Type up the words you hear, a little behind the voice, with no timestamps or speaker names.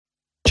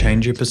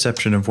Change your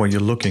perception of what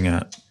you're looking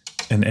at,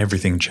 and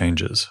everything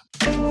changes.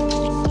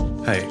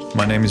 Hey,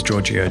 my name is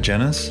Giorgio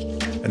Janis,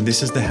 and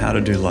this is the How to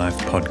Do Life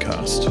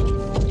podcast.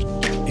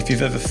 If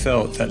you've ever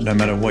felt that no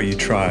matter what you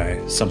try,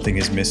 something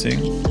is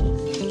missing,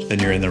 then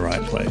you're in the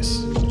right place.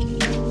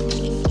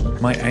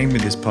 My aim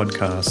with this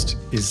podcast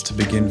is to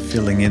begin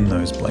filling in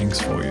those blanks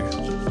for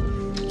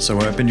you. So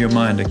open your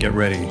mind and get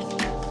ready,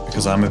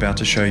 because I'm about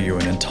to show you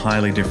an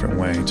entirely different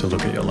way to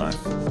look at your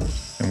life.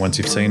 And once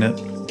you've seen it,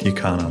 you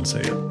can't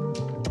unsee it.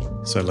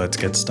 So let's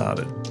get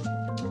started.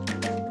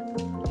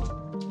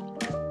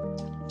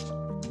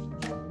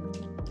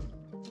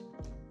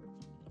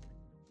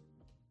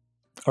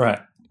 All right,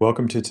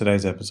 welcome to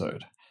today's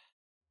episode.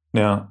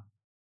 Now,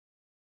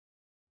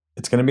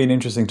 it's going to be an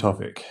interesting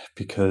topic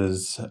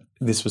because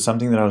this was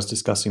something that I was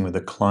discussing with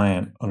a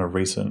client on a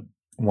recent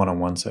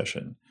one-on-one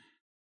session.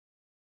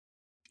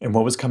 And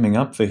what was coming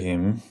up for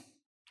him,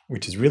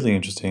 which is really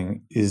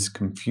interesting, is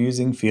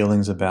confusing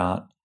feelings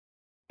about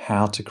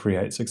how to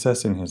create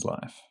success in his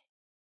life.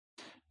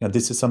 Now,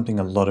 this is something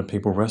a lot of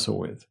people wrestle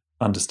with,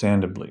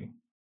 understandably.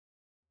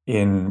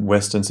 In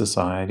Western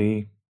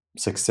society,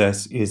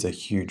 success is a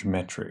huge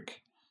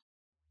metric.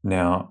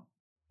 Now,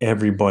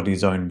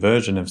 everybody's own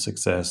version of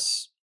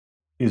success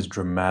is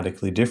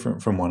dramatically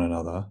different from one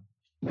another,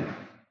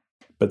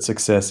 but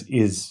success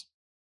is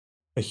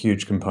a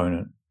huge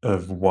component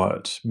of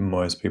what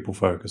most people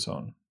focus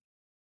on.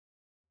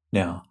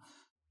 Now,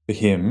 for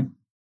him,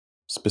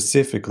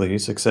 specifically,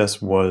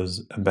 success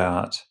was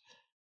about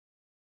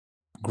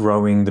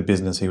growing the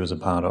business he was a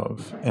part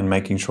of and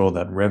making sure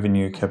that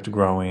revenue kept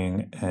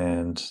growing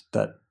and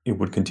that it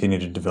would continue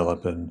to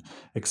develop and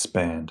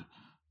expand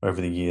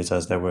over the years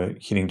as they were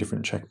hitting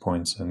different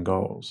checkpoints and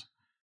goals.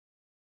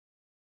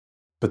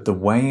 But the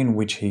way in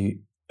which he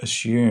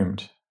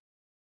assumed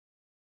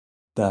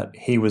that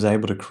he was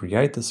able to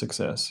create the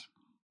success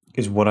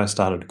is what I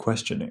started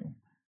questioning,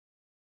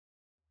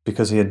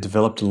 because he had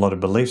developed a lot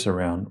of beliefs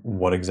around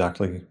what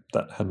exactly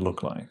that had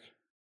looked like.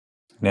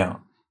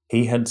 Now,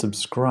 he had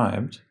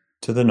subscribed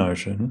to the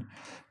notion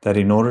that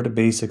in order to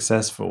be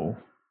successful,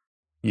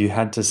 you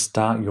had to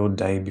start your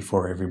day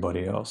before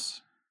everybody else.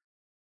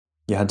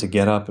 You had to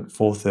get up at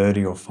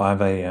 4:30 or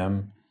 5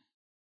 a.m.,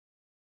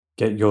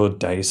 get your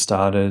day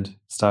started,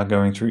 start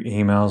going through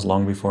emails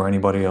long before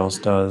anybody else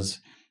does,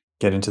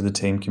 get into the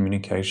team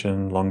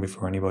communication long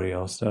before anybody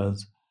else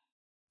does,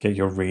 get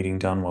your reading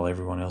done while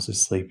everyone else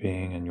is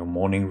sleeping, and your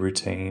morning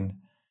routine,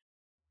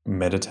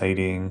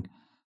 meditating,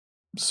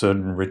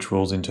 certain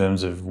rituals in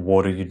terms of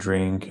water you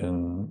drink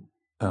and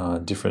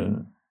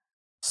different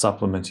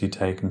supplements you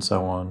take and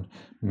so on,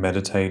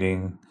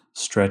 meditating,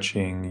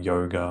 stretching,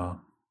 yoga,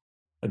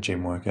 a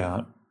gym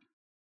workout.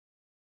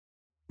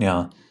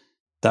 Now,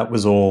 that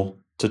was all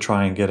to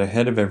try and get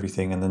ahead of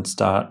everything and then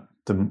start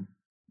the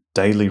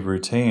daily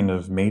routine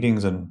of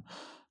meetings and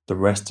the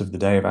rest of the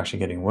day of actually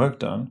getting work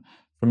done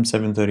from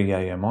 7:30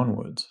 a.m.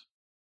 onwards.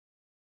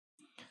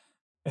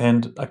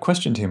 And I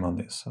questioned him on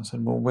this. I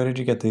said, well, where did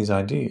you get these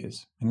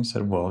ideas? And he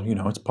said, well,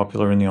 it's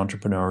popular in the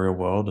entrepreneurial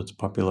world. It's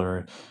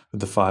popular with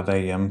the 5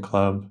 a.m.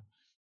 club.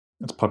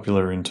 It's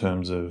popular in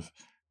terms of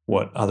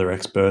what other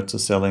experts are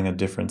selling at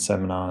different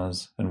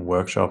seminars and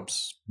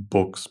workshops,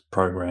 books,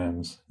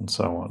 programs, and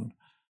so on.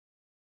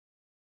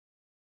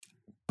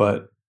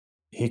 But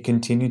he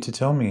continued to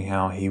tell me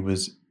how he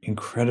was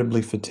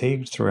incredibly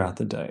fatigued throughout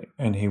the day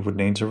and he would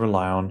need to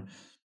rely on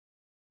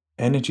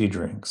energy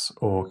drinks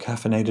or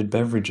caffeinated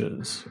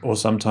beverages or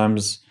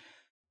sometimes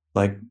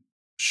like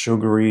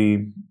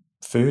sugary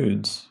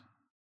foods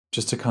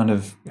just to kind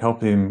of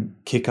help him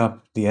kick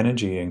up the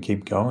energy and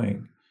keep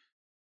going.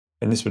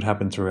 And this would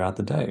happen throughout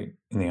the day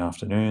in the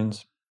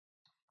afternoons,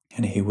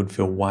 and he would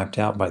feel wiped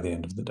out by the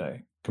end of the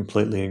day,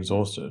 completely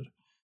exhausted,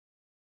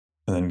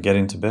 and then get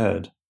into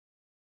bed,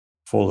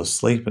 fall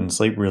asleep and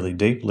sleep really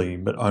deeply,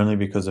 but only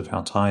because of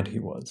how tired he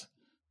was,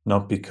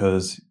 not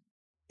because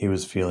he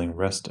was feeling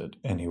rested.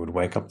 And he would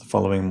wake up the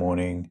following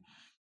morning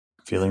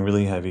feeling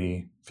really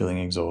heavy, feeling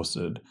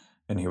exhausted,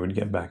 and he would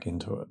get back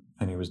into it.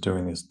 And he was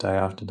doing this day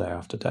after day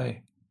after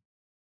day.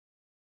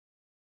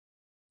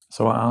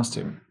 So I asked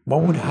him,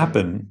 what would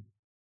happen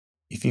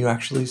if you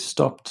actually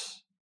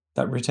stopped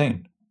that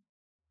routine?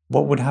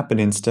 What would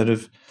happen instead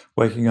of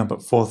waking up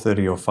at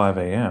 4:30 or 5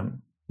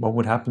 a.m.? What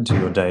would happen to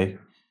your day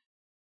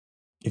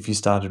if you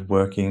started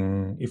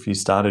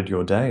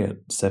your day at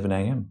 7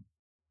 a.m.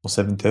 or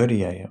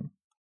 7:30 a.m.?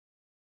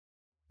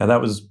 Now,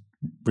 that was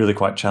really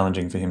quite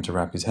challenging for him to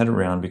wrap his head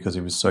around because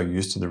he was so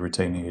used to the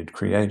routine he had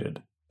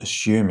created,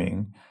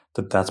 assuming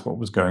that that's what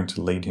was going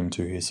to lead him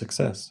to his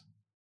success.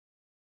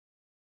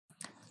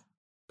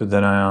 But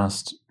then I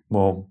asked,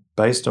 well,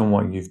 based on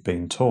what you've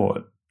been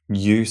taught,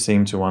 you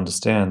seem to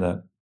understand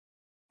that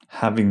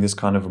having this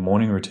kind of a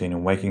morning routine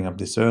and waking up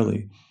this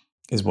early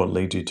is what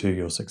leads you to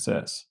your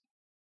success.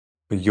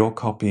 But you're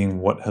copying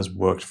what has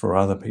worked for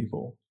other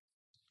people.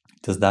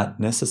 Does that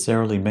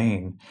necessarily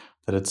mean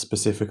that it's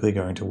specifically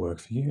going to work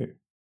for you? And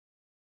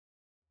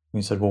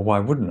he said, well, why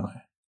wouldn't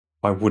I?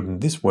 Why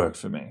wouldn't this work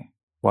for me?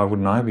 Why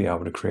wouldn't I be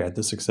able to create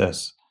the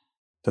success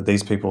that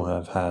these people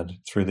have had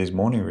through these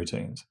morning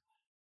routines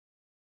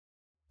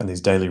and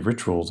these daily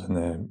rituals and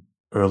their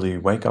early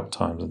wake-up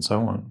times and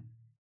so on.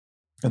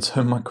 And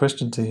so my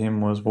question to him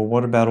was, well,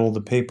 what about all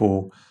the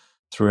people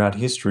throughout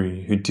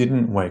history who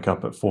didn't wake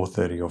up at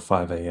 4:30 or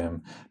 5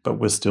 a.m. but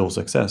were still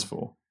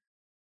successful,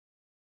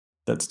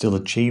 that still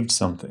achieved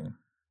something,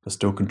 that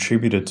still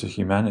contributed to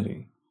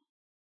humanity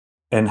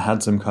and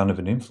had some kind of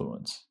an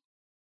influence?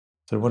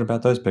 So what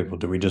about those people?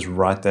 Do we just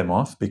write them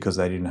off because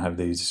they didn't have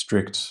these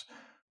strict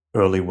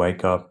early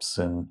wake-ups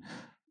and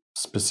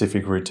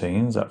specific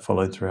routines that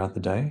followed throughout the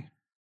day?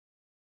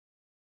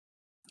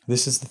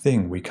 This is the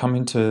thing. We come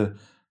into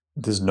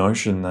this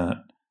notion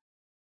that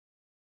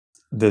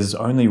there's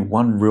only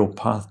one real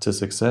path to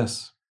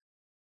success.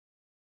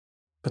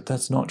 But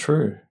that's not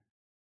true.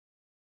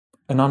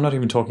 And I'm not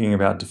even talking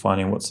about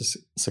defining what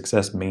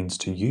success means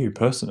to you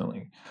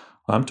personally.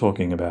 I'm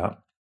talking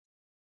about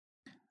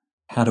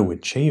how to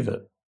achieve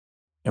it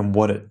and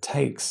what it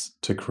takes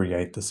to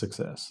create the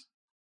success,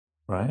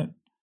 right?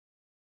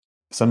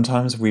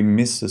 Sometimes we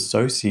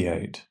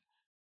misassociate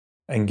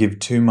and give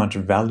too much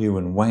value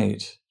and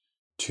weight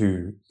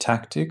to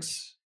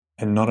tactics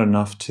and not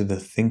enough to the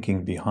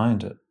thinking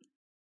behind it.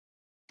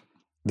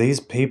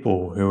 These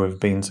people who have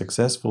been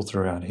successful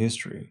throughout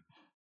history,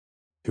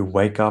 who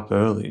wake up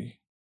early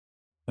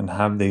and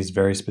have these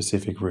very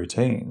specific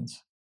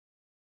routines,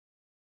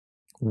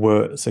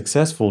 were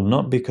successful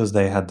not because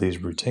they had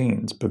these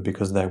routines, but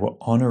because they were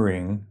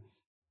honoring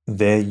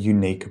their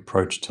unique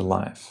approach to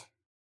life.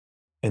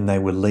 And they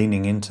were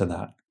leaning into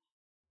that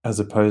as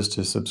opposed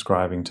to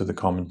subscribing to the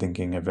common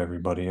thinking of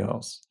everybody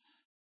else.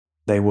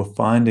 They were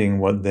finding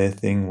what their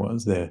thing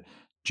was, their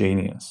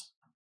genius,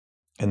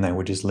 and they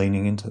were just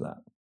leaning into that.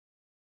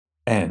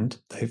 And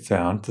they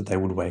found that they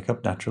would wake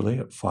up naturally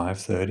at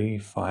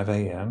 5:30, 5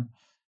 a.m.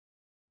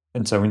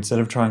 And so instead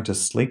of trying to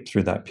sleep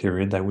through that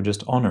period, they would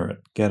just honor it,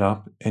 get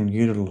up and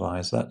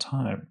utilize that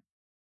time.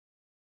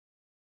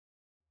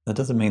 That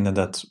doesn't mean that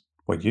that's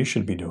what you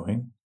should be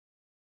doing.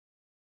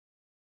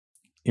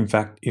 In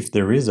fact, if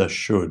there is a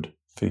should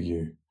for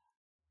you,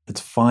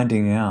 it's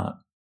finding out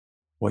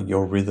what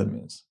your rhythm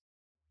is.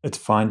 It's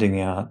finding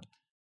out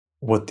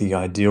what the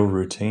ideal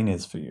routine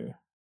is for you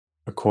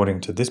according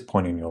to this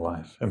point in your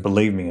life. And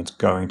believe me, it's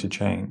going to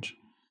change.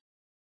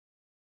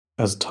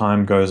 As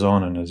time goes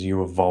on and as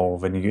you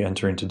evolve and you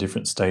enter into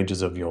different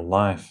stages of your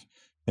life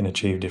and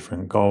achieve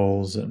different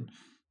goals and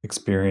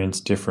experience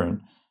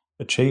different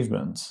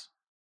achievements,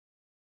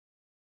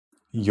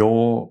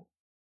 your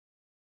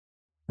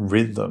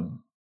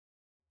rhythm,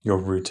 your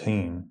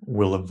routine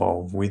will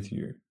evolve with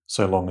you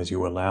so long as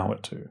you allow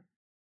it to.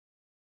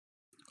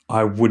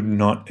 I would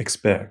not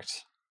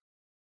expect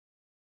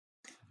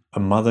a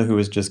mother who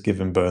has just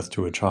given birth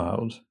to a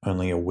child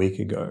only a week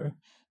ago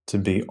to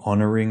be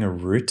honoring a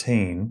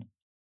routine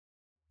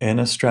and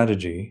a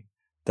strategy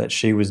that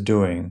she was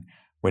doing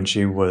when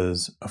she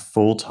was a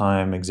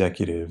full-time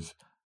executive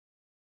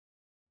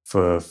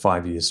for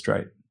 5 years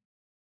straight.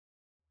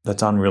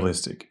 That's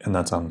unrealistic and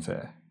that's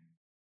unfair.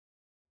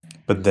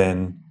 But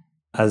then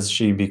as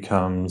she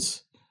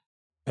becomes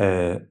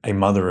a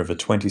mother of a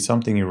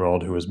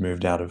 20-something-year-old who has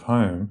moved out of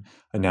home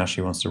and now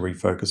she wants to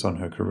refocus on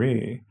her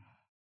career,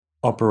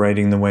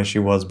 operating the way she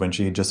was when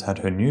she just had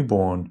her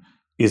newborn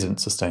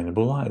isn't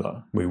sustainable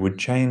either. We would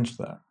change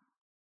that.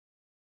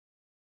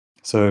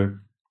 So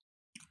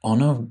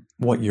honor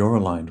what you're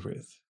aligned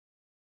with.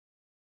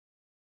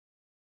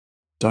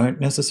 Don't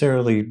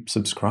necessarily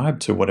subscribe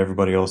to what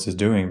everybody else is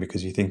doing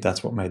because you think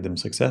that's what made them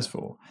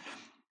successful.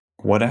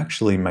 What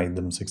actually made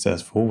them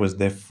successful was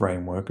their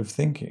framework of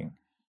thinking.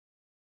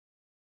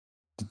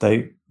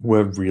 They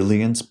were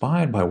really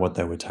inspired by what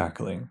they were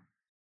tackling.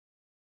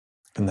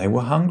 And they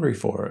were hungry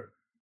for it.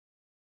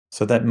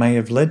 So that may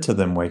have led to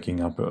them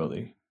waking up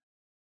early.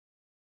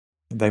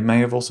 They may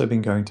have also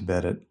been going to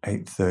bed at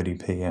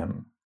 8:30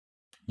 p.m.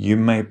 You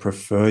may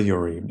prefer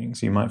your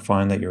evenings. You might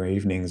find that your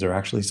evenings are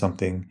actually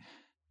something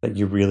that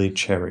you really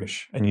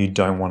cherish and you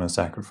don't want to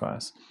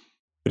sacrifice.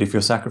 But if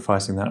you're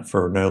sacrificing that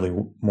for an early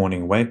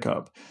morning wake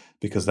up,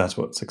 because that's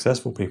what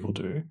successful people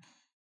do,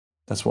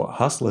 that's what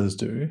hustlers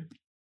do,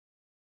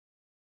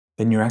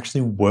 then you're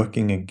actually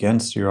working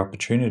against your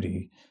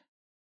opportunity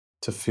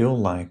to feel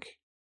like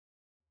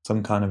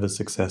some kind of a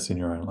success in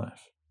your own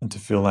life and to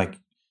feel like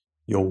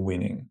you're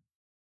winning.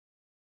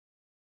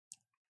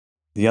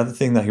 The other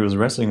thing that he was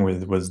wrestling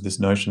with was this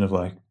notion of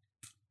like,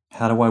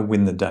 how do I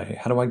win the day?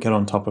 How do I get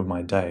on top of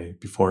my day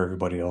before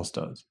everybody else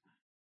does?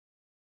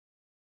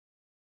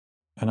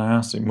 And I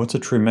asked him, what's a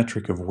true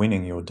metric of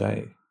winning your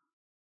day?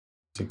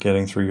 Is it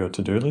getting through your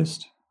to-do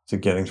list? Is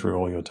it getting through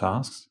all your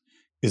tasks?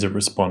 Is it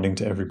responding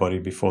to everybody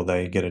before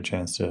they get a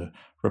chance to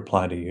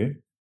reply to you?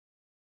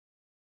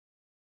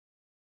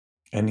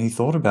 And he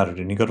thought about it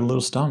and he got a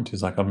little stumped.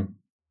 He's like, I'm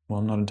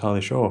not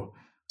entirely sure. I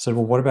said,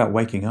 well, what about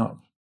waking up?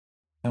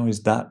 How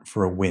is that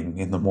for a win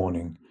in the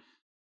morning?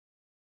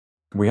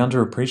 We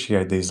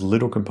underappreciate these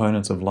little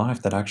components of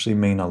life that actually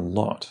mean a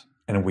lot.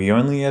 And we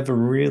only ever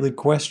really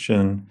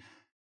question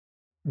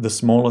the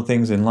smaller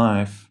things in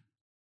life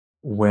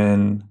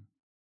when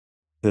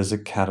there's a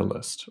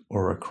catalyst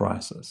or a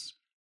crisis.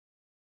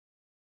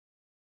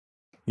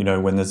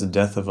 When there's a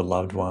death of a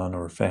loved one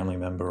or a family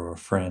member or a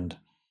friend,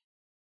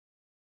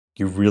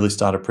 you really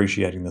start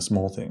appreciating the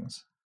small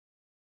things.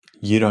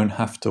 You don't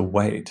have to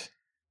wait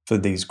for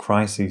these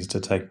crises to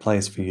take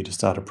place for you to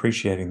start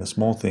appreciating the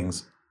small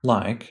things,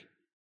 like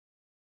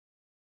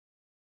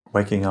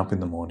waking up in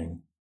the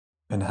morning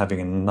and having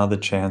another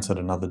chance at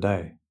another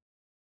day.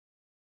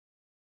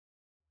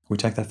 We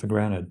take that for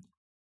granted.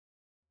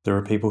 There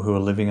are people who are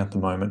living at the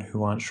moment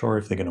who aren't sure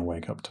if they're going to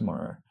wake up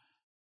tomorrow.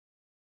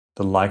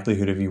 The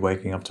likelihood of you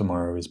waking up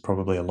tomorrow is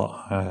probably a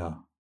lot higher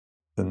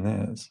than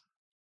theirs.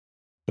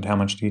 But how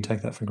much do you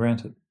take that for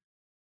granted?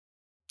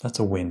 That's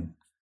a win.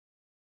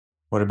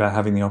 What about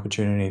having the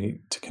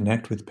opportunity to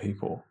connect with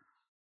people,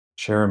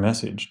 share a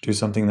message, do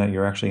something that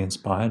you're actually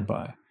inspired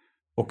by,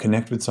 or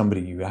connect with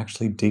somebody you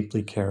actually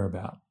deeply care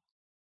about?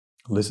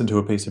 Listen to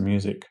a piece of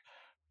music,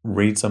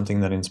 read something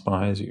that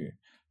inspires you.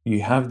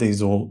 You have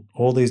these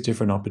all these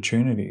different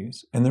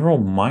opportunities, and they're all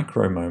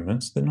micro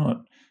moments. They're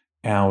not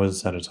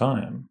hours at a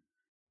time.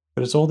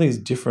 But it's all these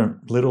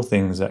different little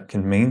things that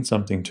can mean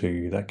something to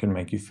you, that can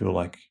make you feel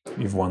like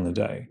you've won the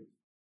day.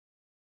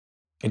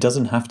 It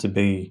doesn't have to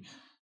be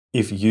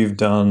if you've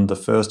done the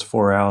first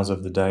 4 hours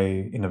of the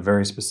day in a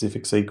very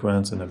specific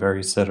sequence and a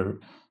very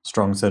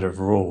strong set of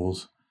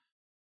rules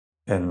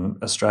and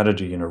a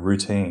strategy and a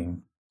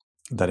routine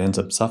that ends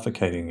up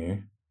suffocating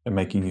you and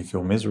making you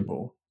feel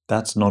miserable.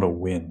 That's not a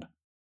win.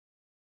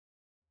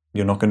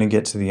 You're not going to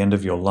get to the end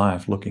of your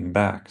life looking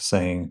back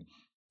saying,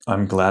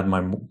 I'm glad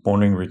my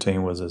morning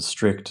routine was as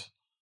strict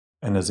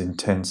and as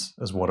intense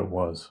as what it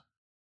was.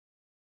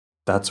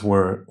 That's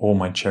where all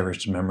my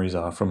cherished memories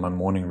are from my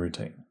morning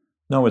routine.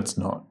 No, it's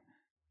not.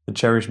 The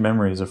cherished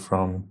memories are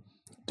from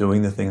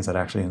doing the things that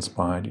actually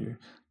inspired you,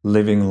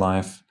 living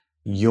life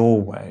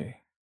your way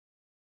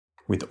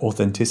with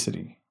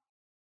authenticity,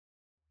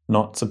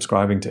 not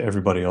subscribing to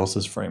everybody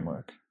else's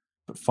framework,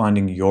 but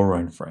finding your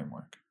own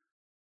framework.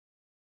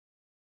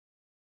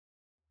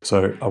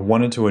 So I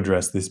wanted to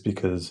address this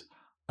because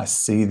I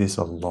see this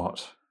a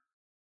lot,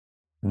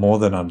 more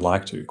than I'd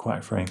like to,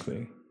 quite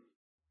frankly.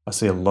 I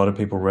see a lot of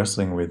people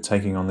wrestling with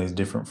taking on these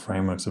different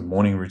frameworks of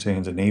morning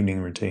routines and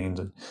evening routines,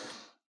 and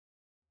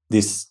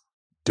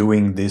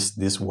doing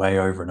this way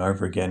over and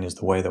over again is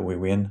the way that we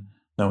win.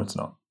 No, it's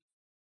not.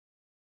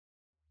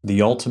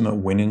 The ultimate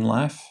win in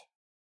life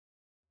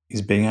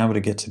is being able to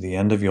get to the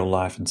end of your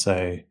life and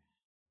say,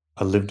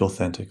 I lived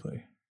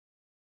authentically.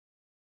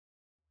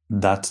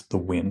 That's the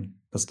win.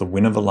 That's the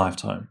win of a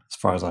lifetime, as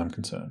far as I'm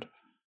concerned.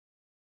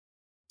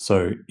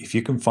 So if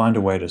you can find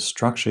a way to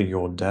structure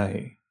your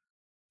day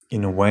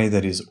in a way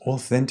that is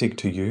authentic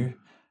to you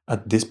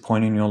at this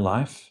point in your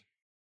life,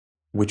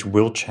 which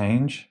will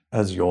change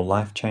as your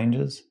life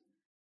changes,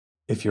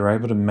 if you're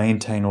able to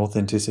maintain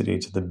authenticity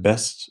to the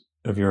best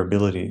of your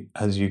ability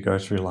as you go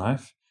through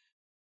life,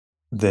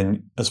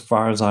 then as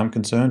far as I'm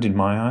concerned, in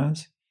my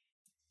eyes,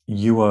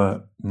 you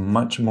are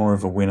much more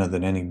of a winner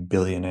than any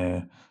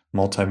billionaire,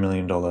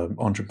 multi-million-dollar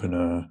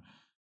entrepreneur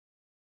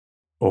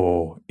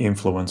or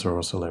influencer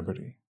or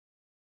celebrity.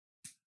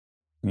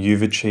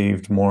 You've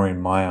achieved more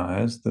in my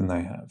eyes than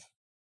they have.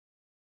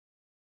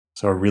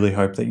 So I really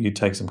hope that you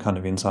take some kind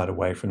of insight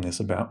away from this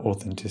about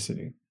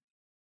authenticity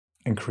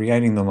and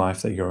creating the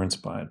life that you're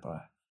inspired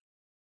by.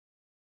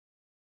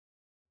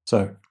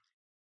 So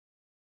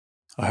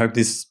I hope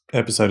this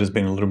episode has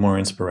been a little more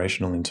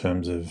inspirational in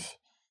terms of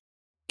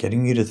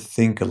getting you to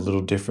think a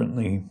little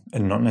differently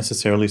and not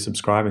necessarily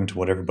subscribing to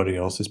what everybody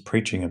else is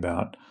preaching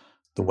about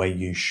the way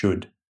you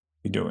should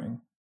be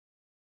doing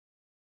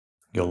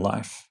your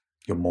life,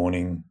 your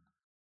morning,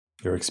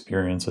 your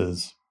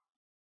experiences.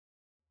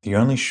 The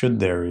only should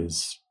there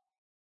is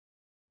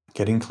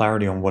getting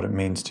clarity on what it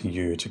means to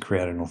you to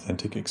create an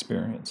authentic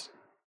experience.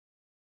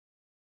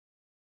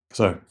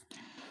 So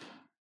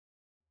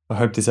I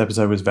hope this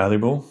episode was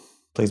valuable.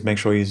 Please make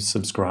sure you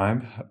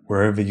subscribe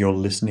wherever you're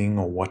listening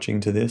or watching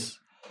to this.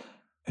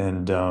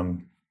 And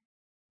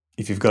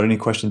if you've got any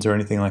questions or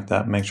anything like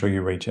that, make sure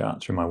you reach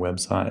out through my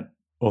website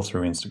or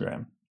through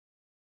Instagram.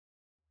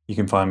 You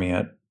can find me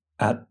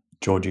at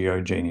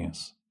Giorgio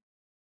Genius.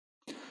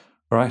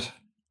 All right,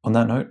 on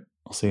that note,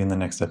 I'll see you in the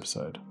next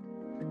episode.